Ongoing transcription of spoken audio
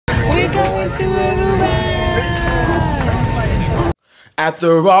to Aruba.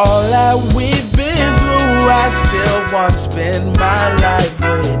 After all that we've been through, I still want to spend my life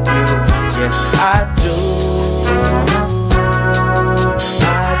with you. Yes, I do.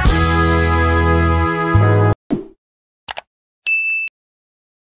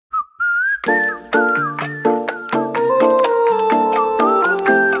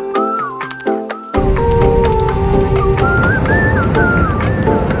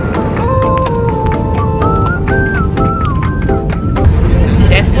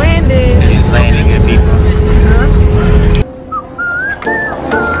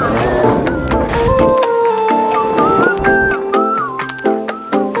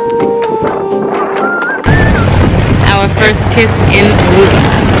 First kiss in Aruba.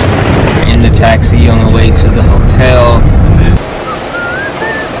 In the taxi on the way to the hotel.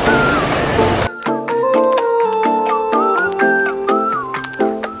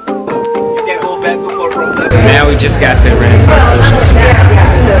 Now we just got to Renaissance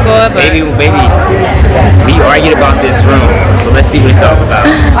Oceanside. Baby, we argued about this room, so let's see what it's all about.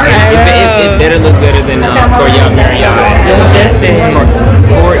 It better look better than Courtyard Marriott.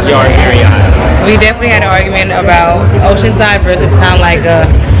 Courtyard Marriott. We definitely had an argument about Oceanside versus kind of like a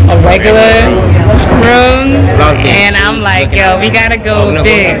regular room, and I'm like, yo, we gotta go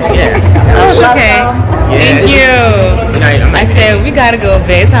big. Oh, it's okay. Thank you. I said we gotta go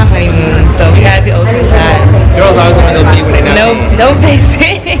big. It's not honeymoon, so we gotta do Oceanside. Girls always want to go big when they not big. No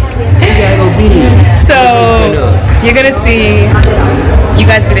basic. You gotta go big. So you're gonna see. You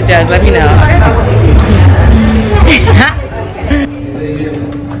guys be the judge. Let me know.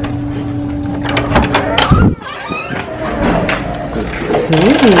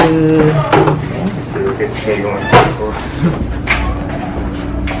 Let's see what this kid going for.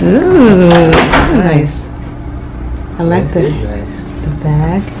 Ooh, nice. I like the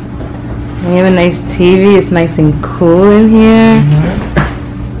bag. We have a nice TV. It's nice and cool in here.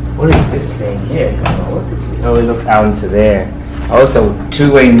 What is this thing here? What this is? Oh, it looks out into there. Oh, it's a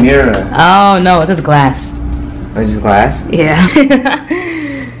two-way mirror. Oh no, this is glass. Oh, it's just glass? Yeah.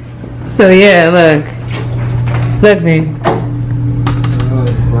 So yeah, look, babe.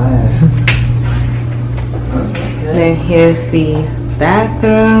 Then here's the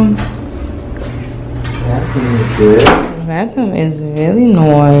bathroom. Bathroom is good. The bathroom is really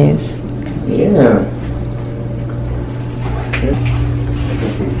nice. Yeah.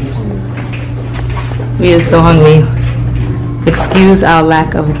 We are so hungry. Excuse our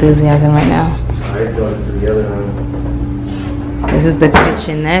lack of enthusiasm right now. Let's go into the other room. This is the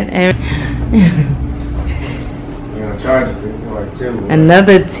kitchenette area. You're gonna charge it for too.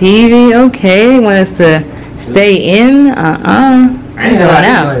 Another TV, okay. Want us to stay in? I ain't know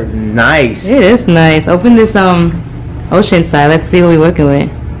that is nice. It is nice. Open this Oceanside. Let's see what we're working with.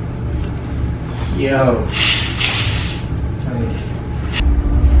 Yo.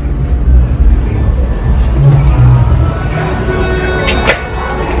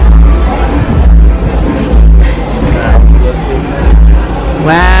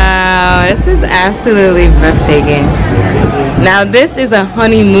 Wow, this is absolutely breathtaking. Now this is a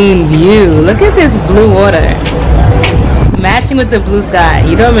honeymoon view. Look at this blue water. Matching with the blue sky.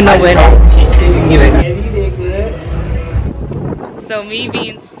 You don't even know where it is. So me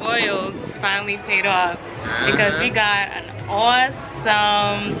being spoiled finally paid off because we got an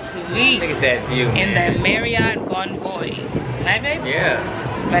awesome suite Look at that view, in the Marriott Bonvoy. Right, babe? Yeah.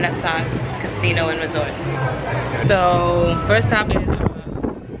 Renaissance Casino and Resorts. So first stop is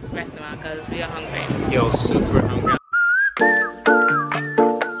restaurant because we are hungry. Yo, super hungry.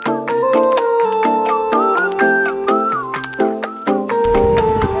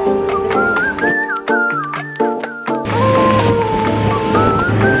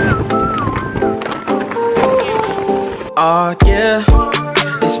 Oh yeah,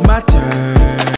 it's my turn.